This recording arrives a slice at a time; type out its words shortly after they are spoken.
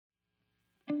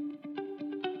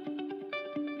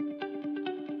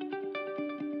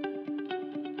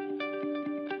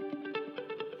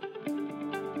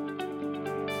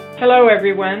Hello,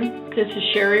 everyone. This is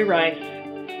Sherry Rice.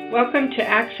 Welcome to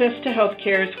Access to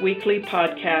Healthcare's weekly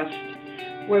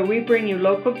podcast, where we bring you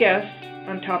local guests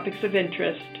on topics of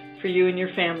interest for you and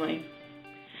your family.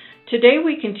 Today,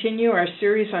 we continue our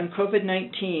series on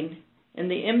COVID-19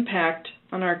 and the impact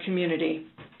on our community.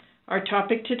 Our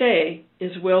topic today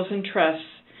is wills and trusts,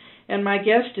 and my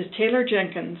guest is Taylor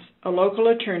Jenkins, a local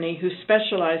attorney who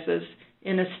specializes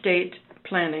in estate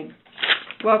planning.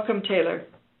 Welcome, Taylor.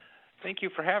 Thank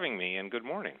you for having me, and good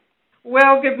morning.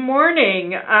 Well, good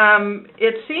morning.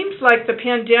 It seems like the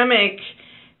pandemic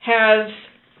has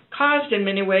caused, in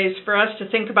many ways, for us to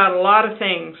think about a lot of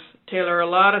things, Taylor, a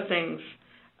lot of things,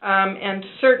 and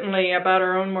certainly about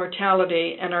our own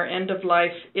mortality and our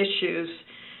end-of-life issues,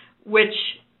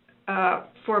 which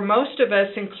for most of us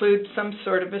include some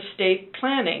sort of estate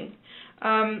planning.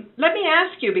 Let me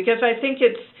ask you, because I think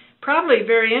it's probably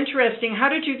very interesting, how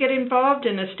did you get involved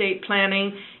in estate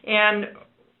planning, and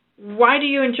why do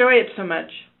you enjoy it so much?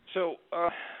 So,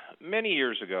 many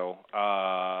years ago,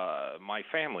 my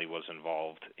family was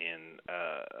involved in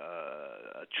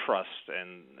a trust,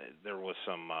 and there was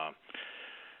some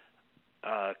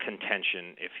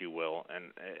contention, if you will.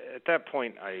 And at that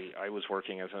point, I was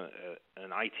working as an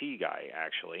IT guy,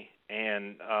 actually,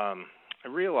 and I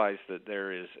realized that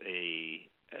there is a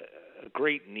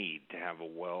great need to have a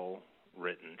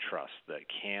well-written trust that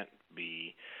can't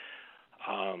be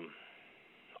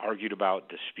argued about,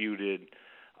 disputed,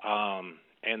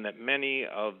 and that many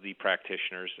of the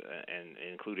practitioners, and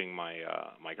including my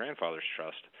grandfather's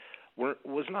trust,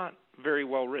 was not very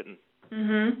well written.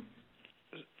 Mm-hmm.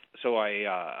 So I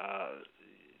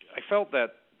felt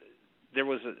that there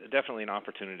was definitely an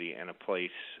opportunity and a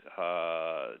place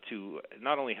to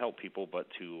not only help people but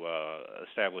to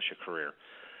establish a career.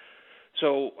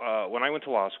 So when I went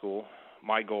to law school,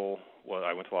 my goal was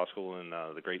I went to law school in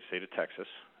the great state of Texas,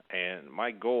 and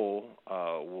my goal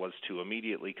was to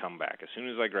immediately come back. As soon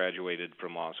as I graduated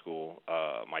from law school,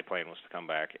 my plan was to come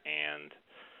back and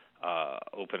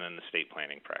open an estate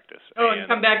planning practice. Oh, and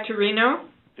come back to Reno?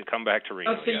 To come back to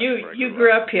Reno. Oh, so yes, you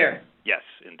grew up here? Yes,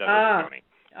 in Douglas County.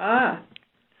 Ah.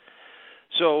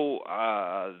 So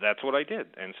that's what I did.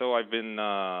 And so I've been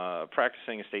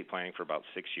practicing estate planning for about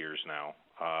 6 years now.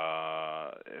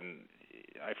 And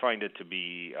I find it to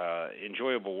be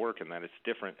enjoyable work in that it's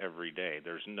different every day.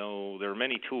 There are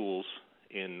many tools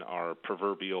in our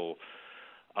proverbial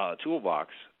toolbox,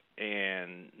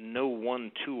 and no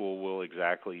one tool will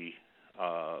exactly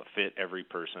fit every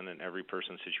person, and every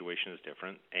person's situation is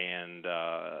different. And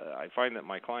I find that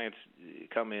my clients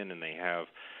come in and they have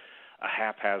a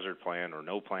haphazard plan or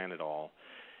no plan at all.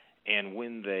 And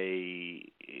when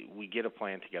we get a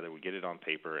plan together, we get it on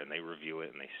paper, and they review it,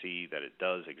 and they see that it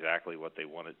does exactly what they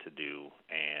want it to do,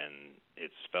 and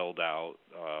it's spelled out,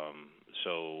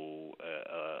 so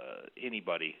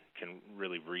anybody can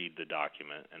really read the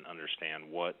document and understand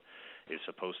what is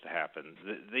supposed to happen.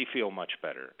 They feel much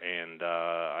better, and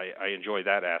I enjoy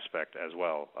that aspect as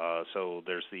well. So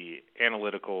there's the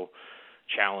analytical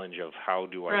challenge of how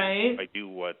do I do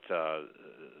what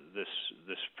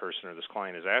this person or this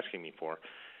client is asking me for,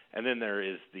 and then there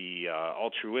is the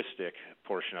altruistic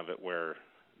portion of it where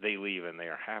they leave and they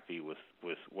are happy with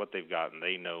what they've got, and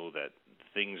they know that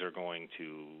things are going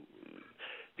to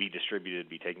be distributed,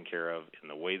 be taken care of in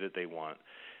the way that they want,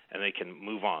 and they can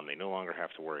move on. They no longer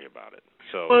have to worry about it.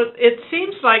 So, well, it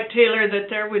seems like, Taylor, that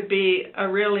there would be a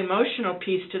real emotional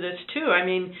piece to this, too. I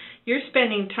mean, you're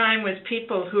spending time with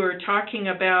people who are talking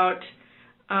about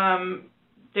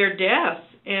their death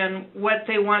and what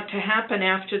they want to happen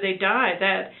after they die.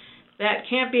 That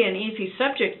can't be an easy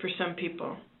subject for some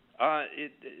people.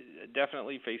 It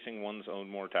definitely facing one's own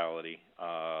mortality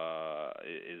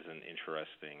is an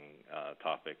interesting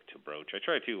topic to broach. I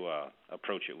try to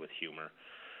approach it with humor.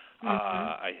 Mm-hmm.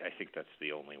 I think that's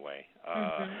the only way.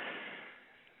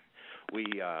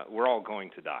 We're all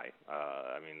going to die.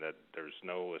 I mean, that there's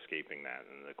no escaping that.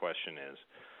 And the question is,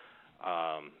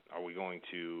 are we going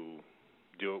to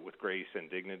do it with grace and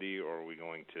dignity, or are we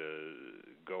going to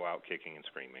go out kicking and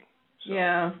screaming? So.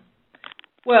 Yeah.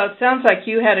 Well, it sounds like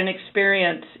you had an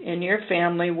experience in your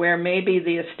family where maybe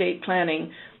the estate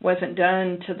planning wasn't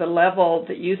done to the level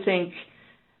that you think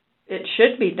it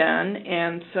should be done,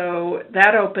 and so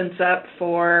that opens up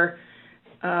for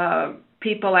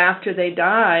people after they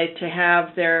die to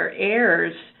have their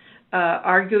heirs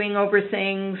arguing over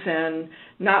things and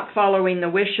not following the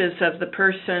wishes of the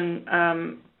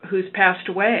person who's passed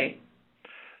away.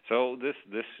 So this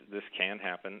can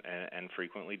happen and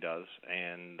frequently does,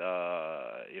 and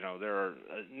there are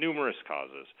numerous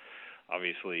causes.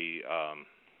 Obviously,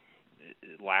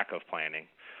 lack of planning,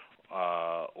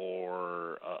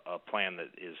 or a plan that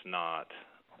is not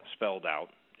spelled out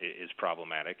is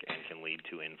problematic and can lead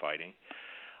to infighting.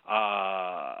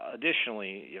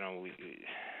 Additionally,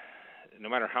 no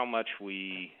matter how much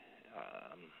we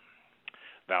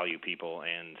value people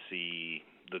and see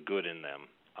the good in them,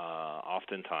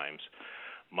 oftentimes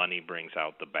money brings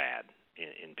out the bad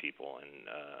in people, and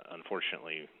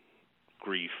unfortunately,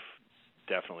 grief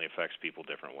definitely affects people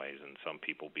different ways, and some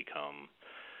people become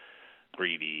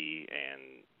greedy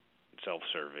and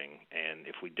self-serving, and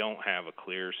if we don't have a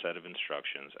clear set of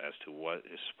instructions as to what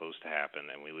is supposed to happen,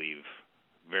 and we leave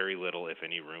very little, if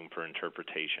any, room for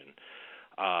interpretation,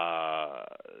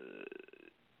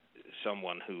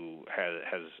 someone who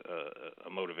has a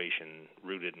motivation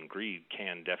rooted in greed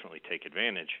can definitely take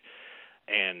advantage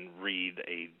and read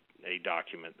a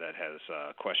document that has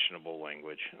questionable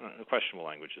language. Questionable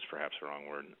language is perhaps the wrong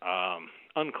word.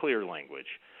 Unclear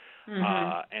language,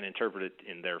 and interpret it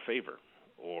in their favor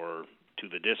or to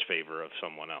the disfavor of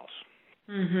someone else.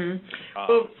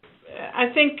 Well,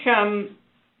 I think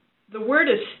the word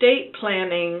estate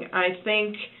planning, I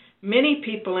think many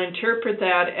people interpret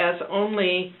that as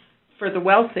only for the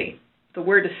wealthy. The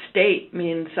word estate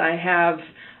means I have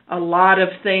a lot of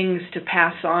things to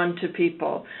pass on to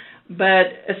people. But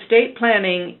estate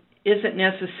planning isn't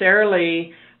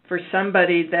necessarily for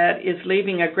somebody that is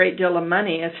leaving a great deal of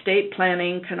money. Estate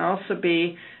planning can also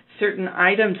be certain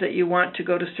items that you want to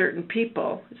go to certain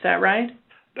people. Is that right?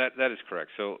 That is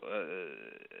correct. So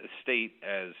estate,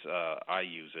 as I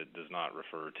use it, does not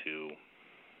refer to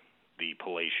the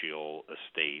palatial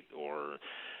estate or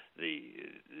the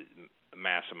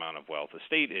mass amount of wealth.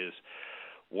 Estate is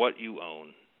what you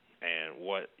own and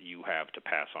what you have to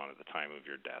pass on at the time of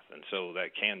your death. And so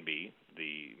that can be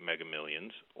the mega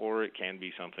millions, or it can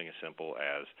be something as simple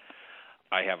as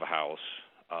I have a house,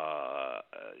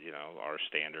 our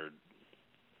standard,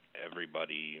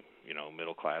 everybody,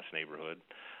 middle class neighborhood,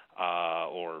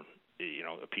 or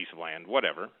a piece of land,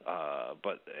 whatever.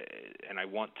 And I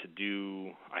want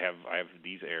to I have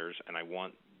these heirs, and I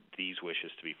want these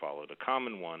wishes to be followed. A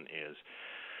common one is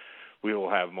we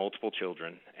will have multiple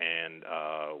children, and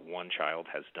one child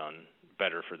has done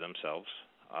better for themselves.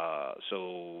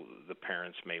 So the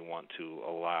parents may want to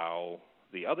allow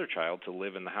the other child to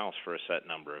live in the house for a set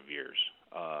number of years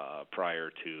prior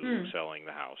to selling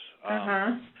the house.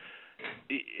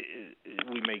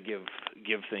 We may give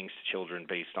things to children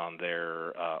based on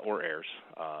their or heirs.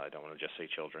 I don't want to just say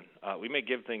children. We may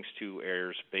give things to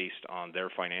heirs based on their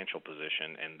financial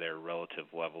position and their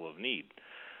relative level of need.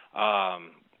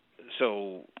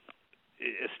 So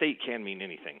estate can mean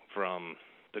anything from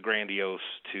the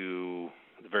grandiose to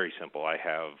the very simple. I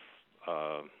have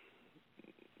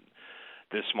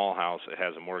this small house. It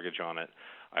has a mortgage on it.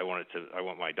 I want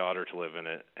my daughter to live in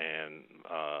it, and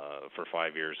for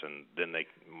 5 years, and then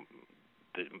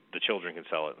the children can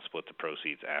sell it and split the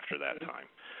proceeds after that time.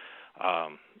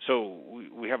 So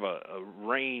we have a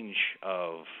range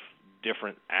of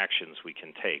different actions we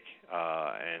can take,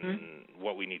 and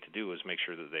what we need to do is make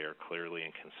sure that they are clearly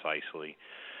and concisely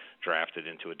drafted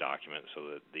into a document so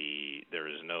that there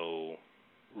is no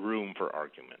room for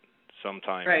argument.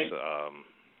 Sometimes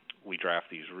we draft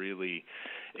these really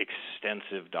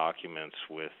extensive documents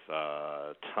with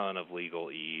a ton of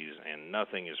legalese, and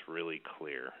nothing is really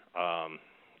clear.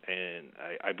 And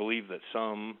I believe that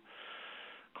some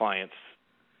clients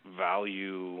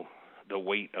value the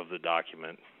weight of the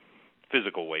document,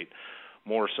 physical weight,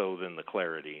 more so than the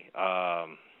clarity.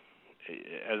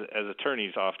 As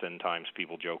attorneys, oftentimes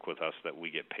people joke with us that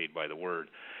we get paid by the word.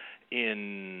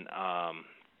 In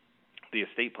the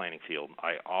estate planning field,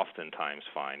 I oftentimes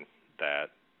find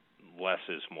that less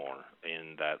is more,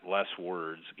 in that less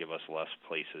words give us less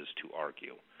places to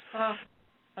argue.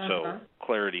 So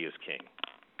clarity is king.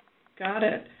 Got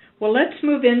it. Well, let's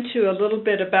move into a little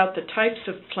bit about the types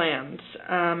of plans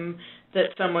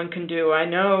that someone can do. I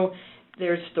know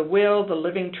there's the will, the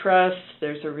living trust,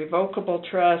 there's a revocable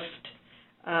trust,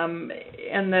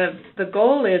 and the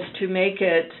goal is to make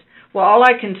it, well, all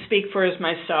I can speak for is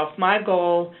myself. My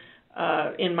goal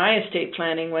in my estate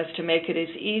planning was to make it as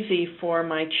easy for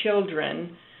my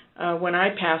children when I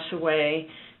pass away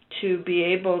to be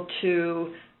able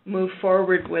to move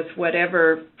forward with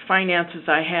whatever finances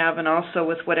I have and also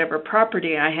with whatever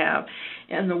property I have.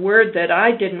 And the word that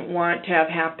I didn't want to have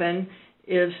happen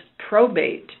is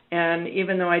probate. And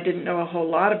even though I didn't know a whole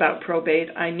lot about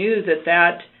probate, I knew that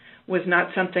that was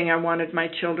not something I wanted my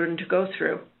children to go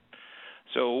through.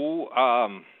 So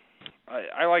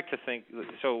I like to think,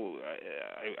 so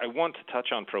I want to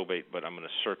touch on probate, but I'm going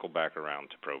to circle back around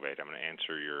to probate. I'm going to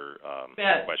answer your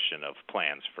question of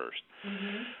plans first.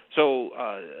 Mm-hmm. So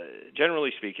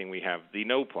generally speaking, we have the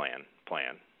no plan,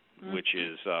 Mm-hmm. which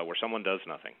is where someone does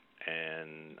nothing.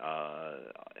 And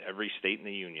every state in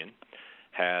the union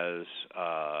has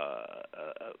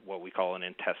what we call an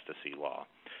intestacy law.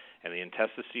 And the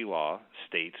intestacy law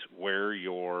states where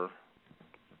your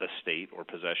estate or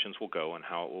possessions will go and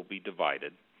how it will be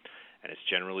divided. And it's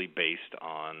generally based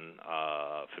on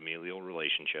familial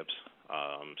relationships.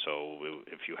 So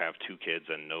if you have 2 kids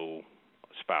and no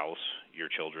spouse, your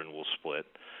children will split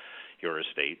your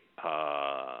estate.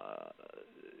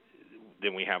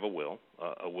 Then we have a will.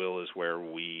 A will is where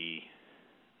we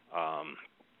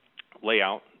lay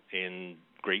out in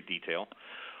great detail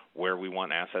where we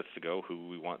want assets to go, who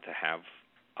we want to have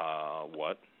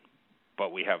what,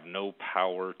 but we have no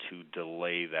power to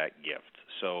delay that gift.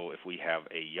 So if we have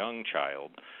a young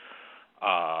child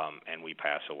and we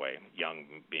pass away,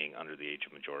 young being under the age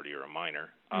of majority or a minor,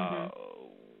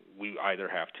 we either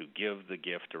have to give the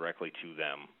gift directly to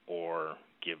them or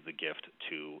give the gift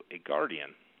to a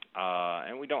guardian.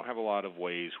 And we don't have a lot of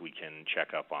ways we can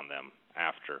check up on them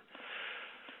after.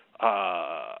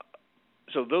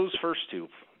 So those first two,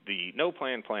 the no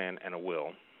plan and a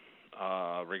will,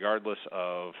 regardless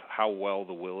of how well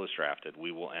the will is drafted,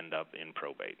 we will end up in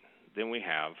probate. Then we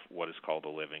have what is called a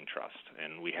living trust,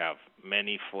 and we have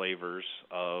many flavors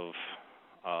of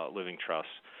living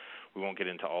trusts. We won't get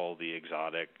into all the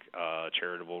exotic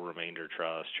charitable remainder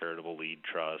trust, charitable lead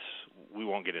trusts. We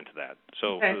won't get into that.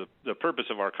 So for the purpose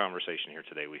of our conversation here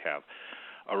today, we have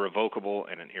a revocable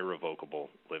and an irrevocable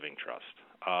living trust.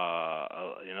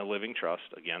 In a living trust,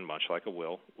 again, much like a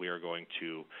will, we are going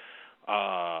to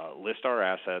list our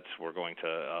assets. We're going to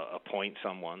appoint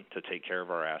someone to take care of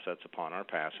our assets upon our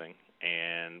passing,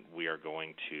 and we are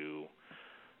going to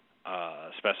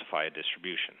specify a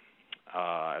distribution.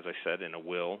 As I said, in a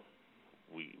will,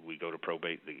 we go to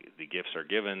probate. The gifts are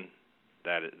given.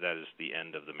 That is the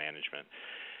end of the management.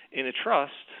 In a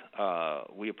trust,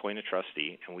 we appoint a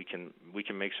trustee, and we can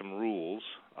make some rules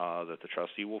that the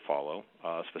trustee will follow,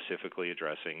 specifically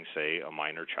addressing, say, a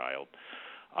minor child,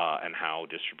 and how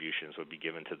distributions would be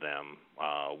given to them,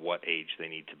 what age they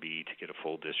need to be to get a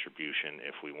full distribution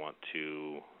if we want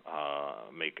to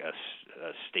make a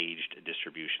staged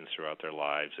distributions throughout their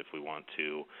lives, if we want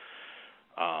to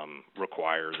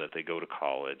require that they go to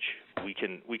college.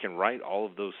 We can write all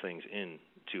of those things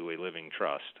into a living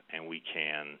trust, and we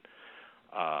can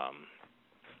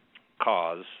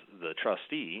cause the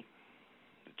trustee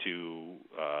to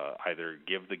either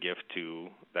give the gift to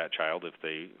that child if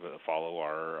they follow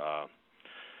our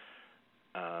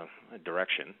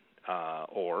direction,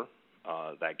 or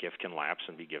that gift can lapse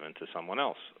and be given to someone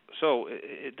else. So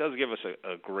it does give us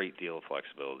a great deal of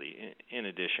flexibility. In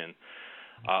addition,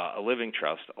 a living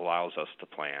trust allows us to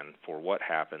plan for what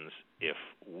happens if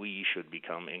we should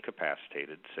become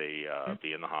incapacitated, say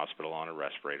be in the hospital on a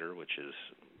respirator, which is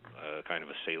kind of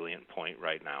a salient point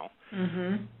right now.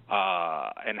 Mm-hmm.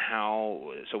 And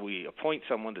how, so we appoint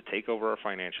someone to take over our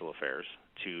financial affairs,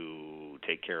 to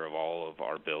take care of all of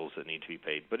our bills that need to be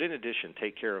paid, but in addition,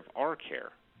 take care of our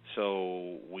care.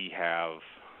 So we have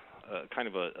kind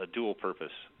of a dual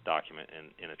purpose document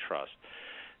in a trust.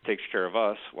 Takes care of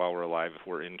us while we're alive if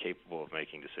we're incapable of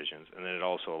making decisions, and then it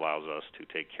also allows us to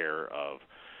take care of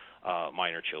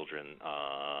minor children,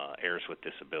 heirs with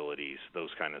disabilities, those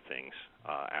kind of things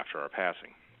after our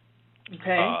passing.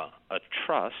 Okay. A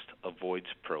trust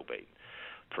avoids probate,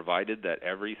 provided that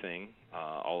everything,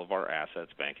 all of our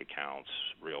assets, bank accounts,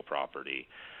 real property,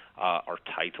 are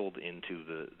titled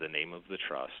into the name of the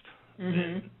trust.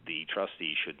 Then the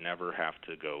trustee should never have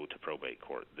to go to probate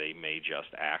court. They may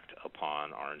just act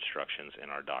upon our instructions in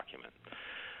our document.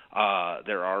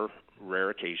 There are rare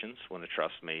occasions when a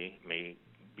trust may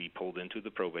be pulled into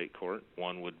the probate court.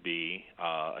 One would be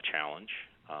a challenge.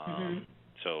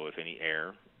 So if any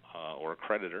heir or a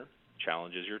creditor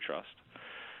challenges your trust,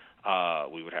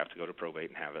 we would have to go to probate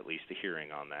and have at least a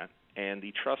hearing on that. And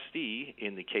the trustee,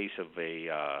 in the case of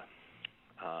a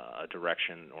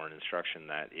direction or an instruction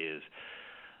that is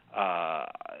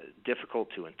difficult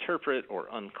to interpret or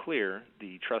unclear,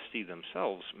 the trustee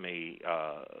themselves may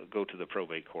go to the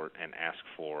probate court and ask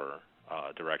for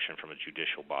direction from a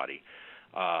judicial body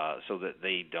so that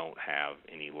they don't have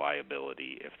any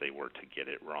liability if they were to get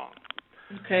it wrong.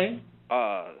 Okay.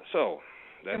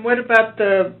 And what about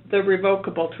the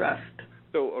revocable trust?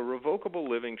 So a revocable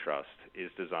living trust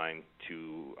is designed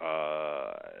to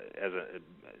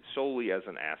solely as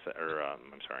an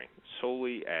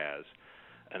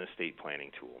estate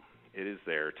planning tool. It is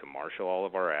there to marshal all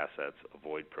of our assets,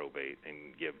 avoid probate,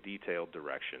 and give detailed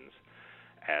directions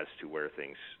as to where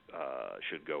things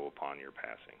should go upon your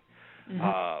passing.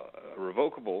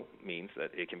 Revocable means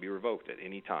that it can be revoked at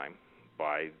any time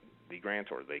by the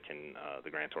grantor. They can, the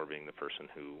grantor being the person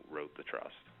who wrote the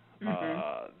trust.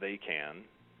 They can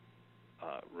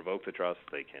revoke the trust.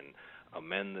 They can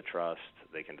amend the trust.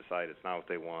 They can decide it's not what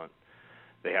they want.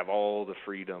 They have all the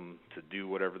freedom to do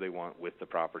whatever they want with the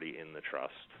property in the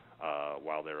trust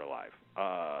while they're alive.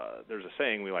 There's a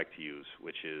saying we like to use,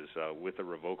 which is, with a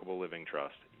revocable living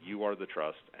trust, you are the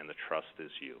trust and the trust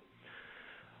is you.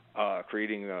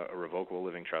 Creating a revocable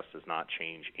living trust does not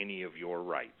change any of your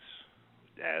rights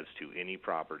as to any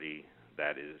property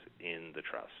that is in the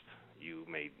trust. You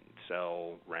may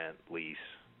sell, rent, lease,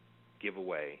 give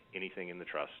away anything in the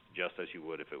trust just as you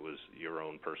would if it was your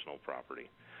own personal property,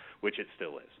 which it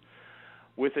still is.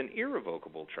 With an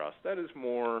irrevocable trust, that is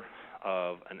more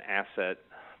of an asset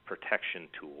protection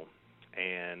tool,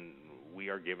 and we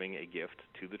are giving a gift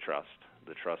to the trust.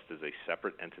 The trust is a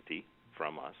separate entity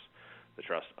from us. The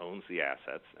trust owns the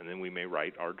assets, and then we may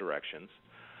write our directions.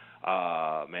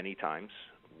 Many times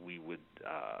we would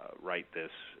write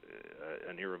this,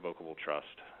 an irrevocable trust,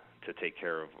 to take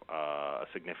care of a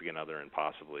significant other and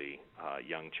possibly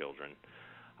young children.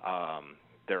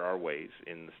 There are ways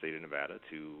in the state of Nevada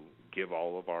to give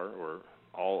all of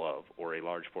or a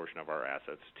large portion of our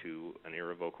assets to an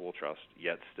irrevocable trust,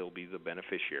 yet still be the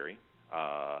beneficiary.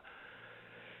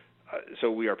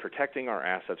 So we are protecting our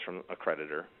assets from a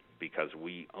creditor because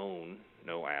we own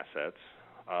no assets,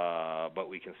 but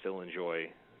we can still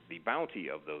enjoy the bounty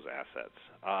of those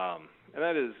assets. And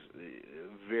that is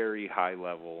a very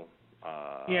high-level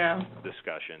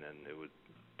discussion, and it would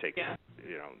take,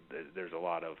 there's a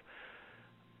lot of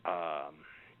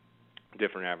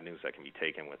different avenues that can be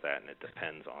taken with that, and it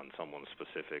depends on someone's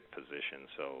specific position.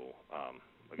 So,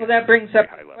 again, well, that brings up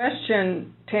the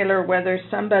question, Taylor, whether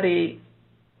somebody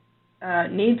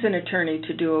needs an attorney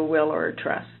to do a will or a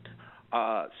trust.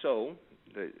 I'm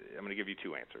going to give you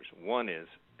two answers. One is,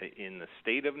 in the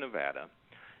state of Nevada,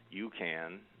 you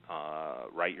can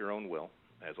write your own will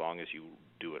as long as you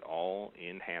do it all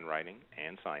in handwriting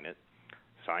and sign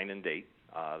and date.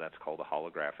 That's called a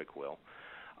holographic will.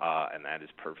 And that is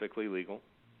perfectly legal.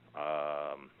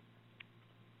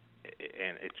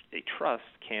 And a trust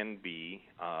can be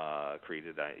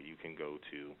created. You can go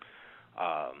to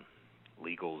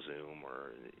LegalZoom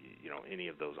or any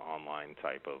of those online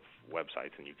type of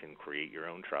websites, and you can create your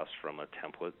own trust from a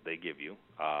template they give you.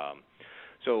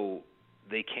 So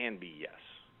they can be, yes.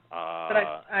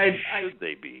 But should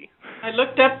they be? I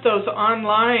looked up those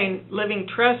online living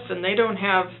trusts, and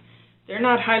they're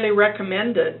not highly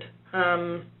recommended.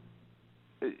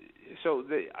 So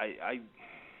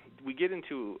we get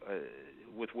into,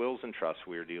 with wills and trusts,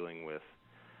 we're dealing with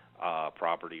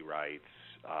property rights,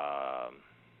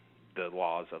 the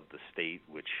laws of the state,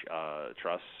 which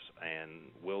trusts and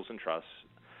wills and trusts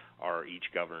are each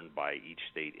governed by each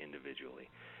state individually.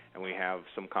 And we have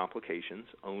some complications.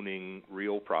 Owning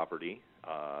real property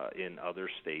in other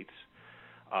states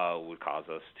would cause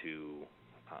us to,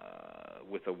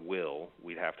 with a will,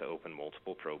 we'd have to open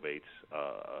multiple probates.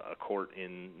 A court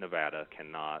in Nevada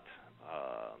cannot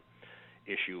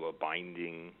issue a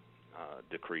binding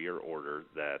decree or order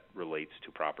that relates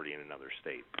to property in another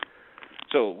state.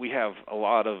 So we have a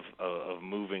lot of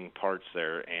moving parts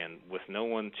there, and with no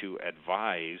one to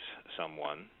advise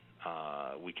someone,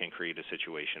 we can create a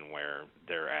situation where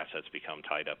their assets become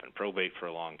tied up in probate for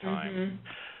a long time.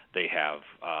 They have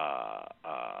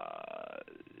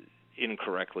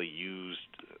incorrectly used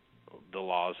the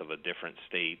laws of a different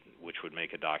state, which would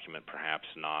make a document perhaps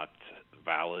not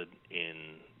valid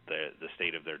in the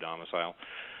state of their domicile.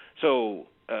 So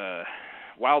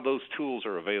while those tools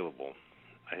are available,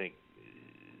 I think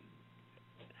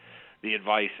the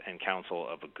advice and counsel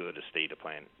of a good estate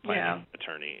planning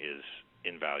attorney is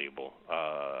invaluable.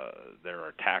 There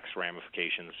are tax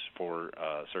ramifications for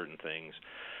certain things,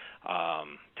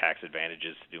 tax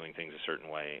advantages to doing things a certain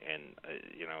way, and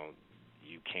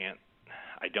you can't.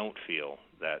 I don't feel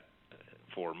that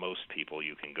for most people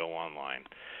you can go online,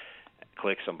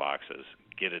 click some boxes,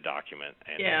 get a document,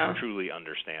 and truly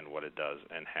understand what it does,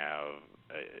 and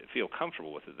feel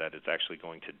comfortable with it, that it's actually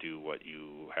going to do what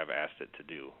you have asked it to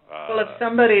do. Well,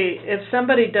 if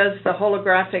somebody does the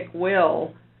holographic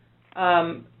will,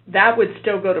 that would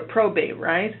still go to probate,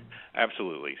 right?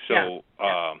 Absolutely. So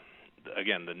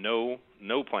again, the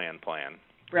no plan,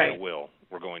 right. the will,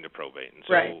 we're going to probate. And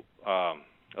so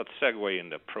let's segue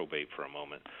into probate for a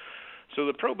moment. So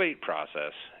the probate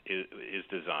process is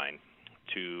designed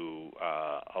to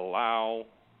allow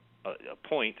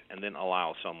appoint and then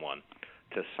allow someone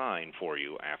to sign for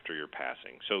you after your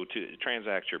passing. So to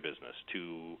transact your business,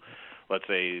 to, let's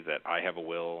say that I have a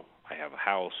will, I have a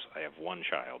house, I have one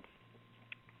child.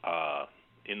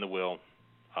 In the will,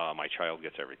 my child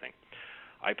gets everything.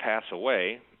 I pass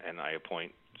away, and I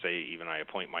appoint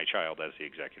my child as the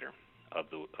executor of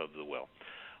the will.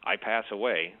 I pass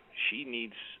away. She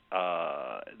needs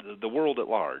the world at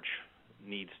large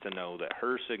needs to know that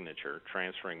her signature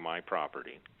transferring my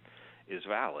property is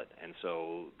valid. And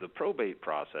so the probate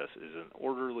process is an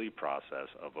orderly process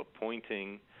of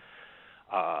appointing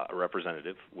a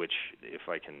representative, which, if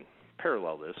I can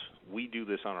parallel this, we do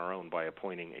this on our own by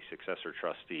appointing a successor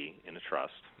trustee in a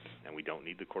trust, and we don't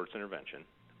need the court's intervention.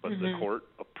 But the court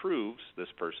approves this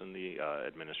person, the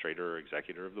administrator or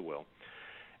executor of the will,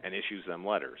 and issues them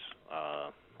letters,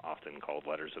 often called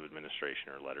letters of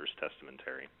administration or letters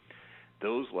testamentary.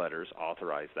 Those letters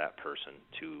authorize that person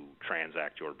to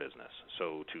transact your business.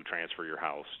 So to transfer your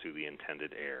house to the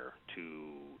intended heir,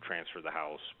 to transfer the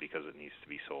house because it needs to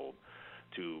be sold,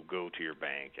 to go to your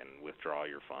bank and withdraw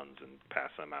your funds and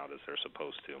pass them out as they're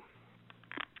supposed to.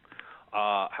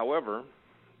 However,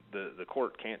 the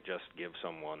court can't just give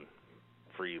someone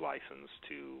free license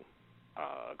to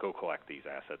go collect these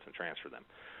assets and transfer them.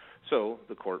 So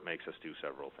the court makes us do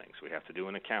several things. We have to do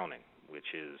an accounting,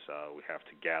 which is we have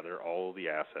to gather all the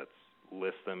assets,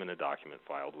 list them in a document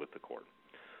filed with the court.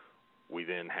 We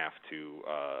then have to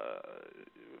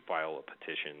file a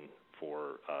petition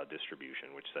for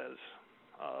distribution, which says,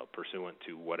 pursuant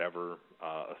to whatever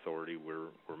authority we're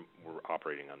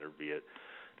operating under, be it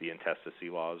the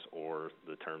intestacy laws or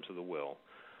the terms of the will,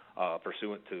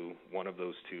 pursuant to one of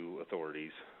those two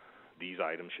authorities, these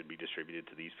items should be distributed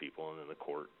to these people, and then the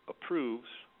court approves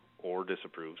or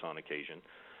disapproves on occasion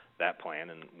that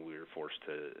plan, and we're forced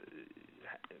to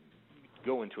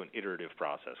go into an iterative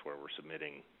process where we're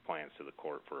submitting plans to the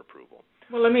court for approval.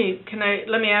 Well, let me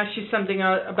ask you something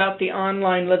about the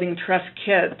online living trust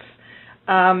kits.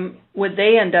 Would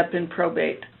they end up in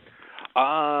probate?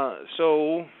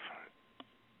 So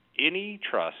any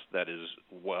trust that is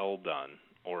well done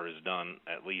or is done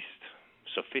at least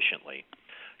sufficiently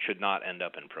should not end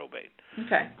up in probate.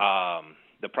 Okay.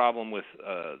 The problem with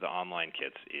the online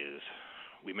kits is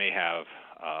we may have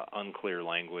unclear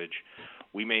language.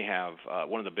 We may have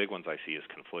one of the big ones I see is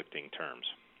conflicting terms.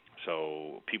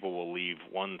 So people will leave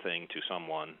one thing to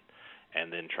someone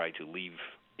and then try to leave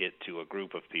it to a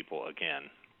group of people again.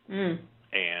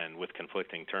 And with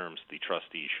conflicting terms, the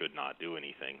trustee should not do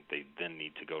anything. They then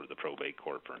need to go to the probate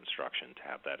court for instruction to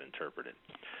have that interpreted.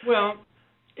 Well,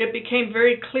 it became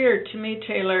very clear to me,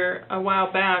 Taylor, a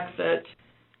while back that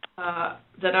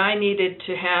I needed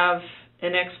to have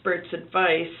an expert's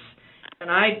advice, and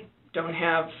I don't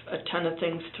have a ton of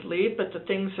things to leave, but the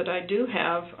things that I do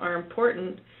have are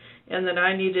important, and that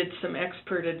I needed some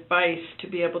expert advice to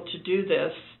be able to do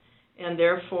this, and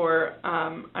therefore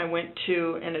I went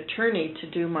to an attorney to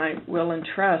do my will and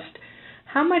trust.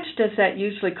 How much does that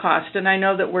usually cost? And I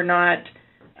know that we're not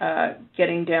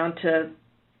getting down to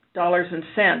dollars and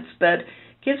cents, but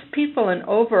gives people an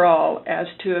overall as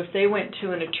to if they went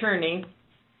to an attorney,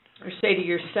 or say to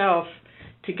yourself,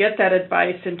 to get that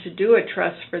advice and to do a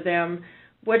trust for them,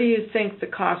 what do you think the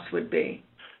cost would be?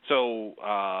 So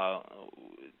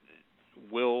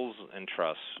wills and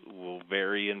trusts will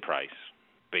vary in price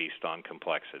based on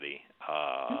complexity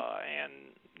and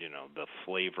the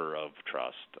flavor of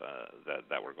trust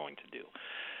that we're going to do.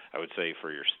 I would say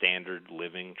for your standard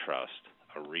living trust,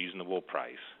 a reasonable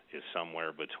price is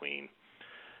somewhere between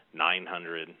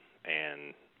 $900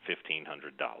 and $1,500,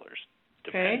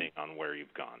 depending on where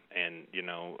you've gone. And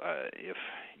if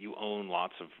you own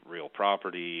lots of real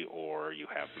property or you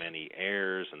have many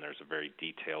heirs and there's a very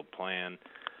detailed plan,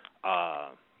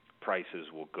 prices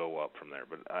will go up from there.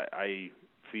 But I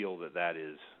feel that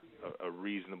is a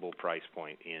reasonable price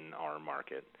point in our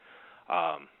market.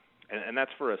 And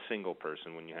that's for a single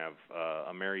person. When you have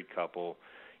a married couple,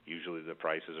 usually the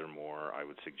prices are more. I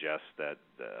would suggest that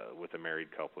with a married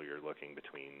couple, you're looking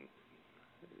between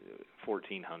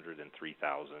 $1,400 and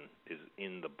 $3,000 is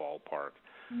in the ballpark.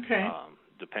 Okay.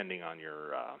 Depending on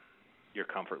your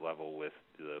comfort level with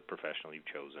the professional you've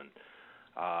chosen.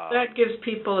 That gives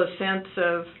people a sense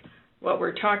of what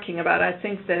we're talking about. I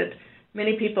think that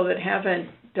many people that haven't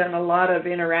done a lot of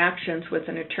interactions with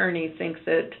an attorney think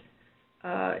that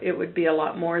it would be a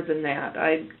lot more than that.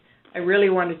 I really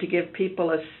wanted to give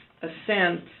people a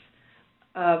sense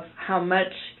of how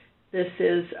much this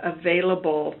is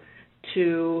available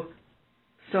to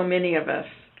so many of us,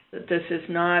 that this is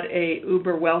not a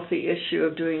uber wealthy issue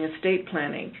of doing estate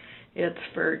planning. It's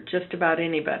for just about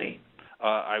anybody.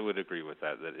 I would agree with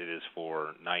that it is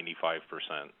for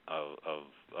 95%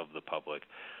 of the public.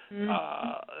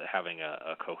 Having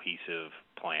a cohesive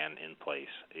plan in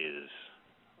place is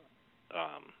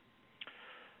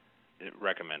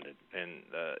recommended. And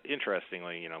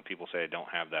interestingly, people say I don't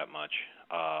have that much,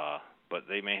 but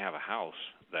they may have a house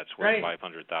that's worth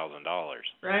 $500,000.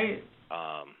 Right.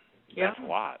 That's a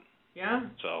lot. Yeah.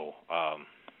 So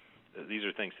these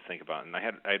are things to think about. And I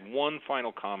had one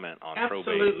final comment on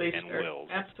Absolutely, probate and sir. wills.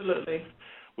 Absolutely.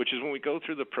 Which is when we go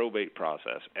through the probate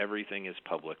process, everything is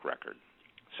public record.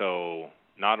 So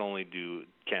not only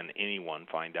can anyone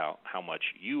find out how much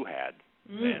you had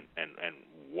and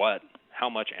what, how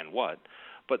much and what,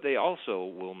 but they also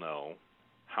will know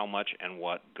how much and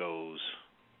what goes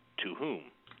to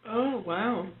whom. Oh,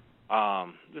 wow.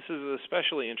 This is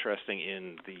especially interesting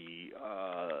in the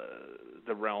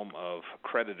realm of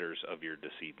creditors of your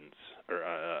decedents or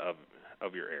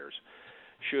of your heirs.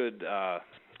 Should a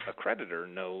creditor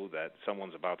know that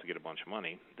someone's about to get a bunch of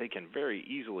money, they can very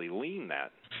easily lien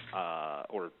that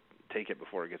or take it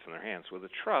before it gets in their hands. With a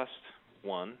trust,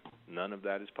 none of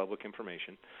that is public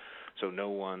information, so no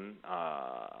one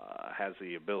has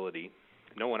the ability.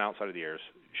 No one outside of the heirs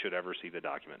should ever see the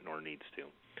document, nor needs to.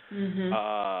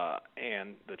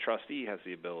 And the trustee has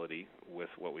the ability, with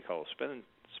what we call a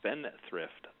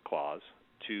spendthrift clause,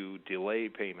 to delay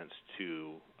payments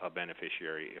to a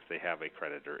beneficiary if they have a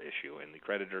creditor issue, and the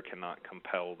creditor cannot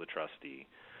compel the trustee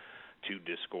to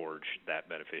disgorge that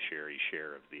beneficiary's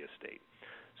share of the estate.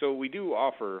 So we do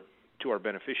offer to our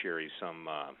beneficiaries some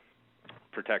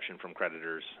protection from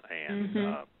creditors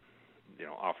and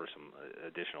offer some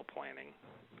additional planning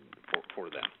for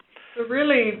them. So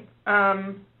really,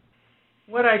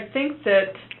 what I think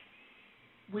that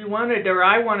we wanted, or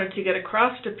I wanted to get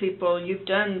across to people, you've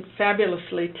done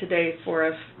fabulously today for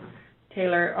us,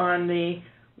 Taylor, on the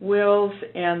wills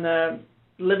and the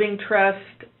living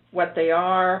trust, what they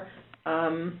are,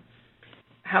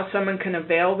 how someone can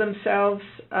avail themselves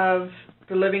of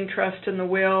the living trust and the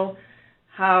will,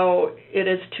 how it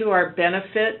is to our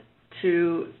benefit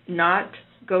to not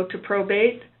go to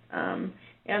probate,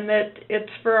 and that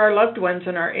it's for our loved ones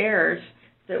and our heirs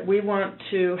that we want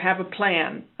to have a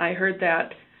plan. I heard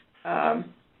that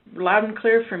loud and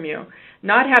clear from you.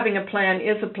 Not having a plan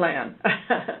is a plan,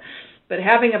 but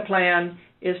having a plan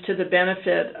is to the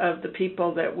benefit of the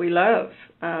people that we love.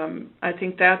 I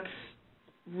think that's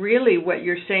really what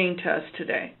you're saying to us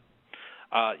today.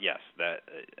 Yes, that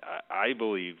I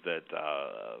believe that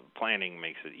planning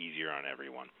makes it easier on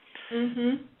everyone.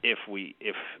 If we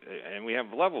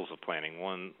have levels of planning.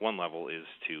 One level is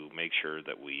to make sure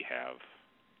that we have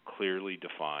clearly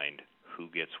defined who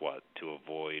gets what to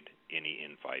avoid any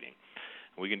infighting.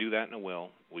 We can do that in a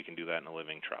will. We can do that in a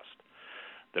living trust.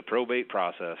 The probate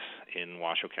process in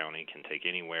Washoe County can take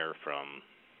anywhere from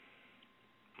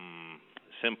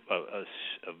a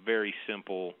very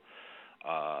simple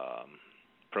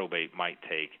probate might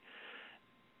take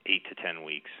 8 to 10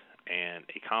 weeks, and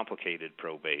a complicated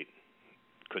probate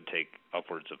could take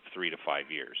upwards of 3 to 5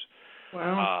 years.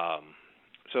 Wow.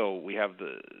 So we have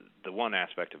the one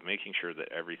aspect of making sure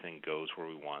that everything goes where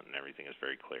we want and everything is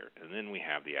very clear, and then we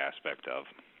have the aspect of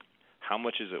how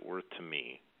much is it worth to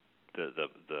me, the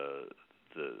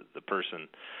person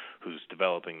who's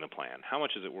developing the plan. How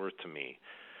much is it worth to me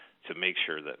to make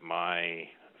sure that my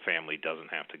family doesn't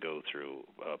have to go through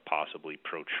a possibly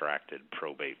protracted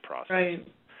probate process?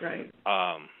 Right.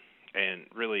 And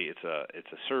really, it's a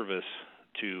service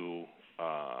to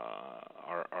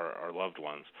our loved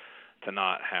ones to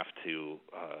not have to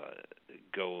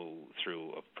go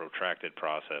through a protracted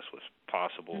process with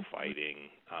possible fighting.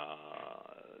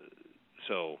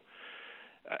 So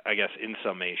I guess in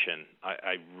summation,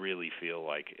 I really feel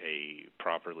like a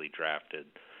properly drafted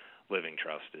living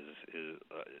trust is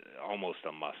almost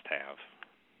a must-have.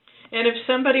 And if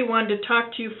somebody wanted to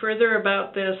talk to you further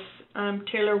about this,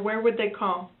 Taylor, where would they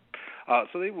call?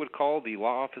 So they would call the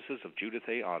law offices of Judith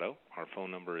A. Otto. Our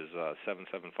phone number is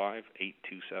 775-827-6886,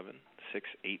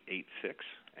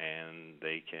 and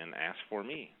they can ask for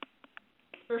me.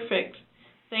 Perfect.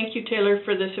 Thank you, Taylor,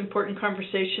 for this important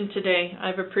conversation today.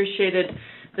 I've appreciated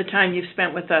the time you've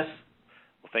spent with us.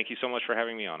 Well, thank you so much for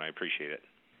having me on. I appreciate it.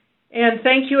 And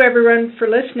thank you, everyone, for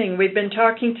listening. We've been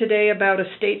talking today about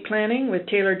estate planning with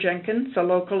Taylor Jenkins, a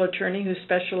local attorney who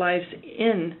specializes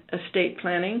in estate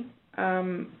planning.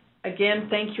 Again,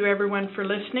 thank you, everyone, for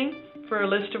listening. For a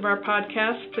list of our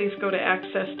podcasts, please go to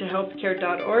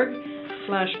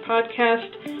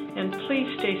accesstohealthcare.org/podcast. And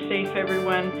please stay safe,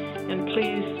 everyone, and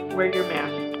please wear your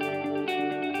mask.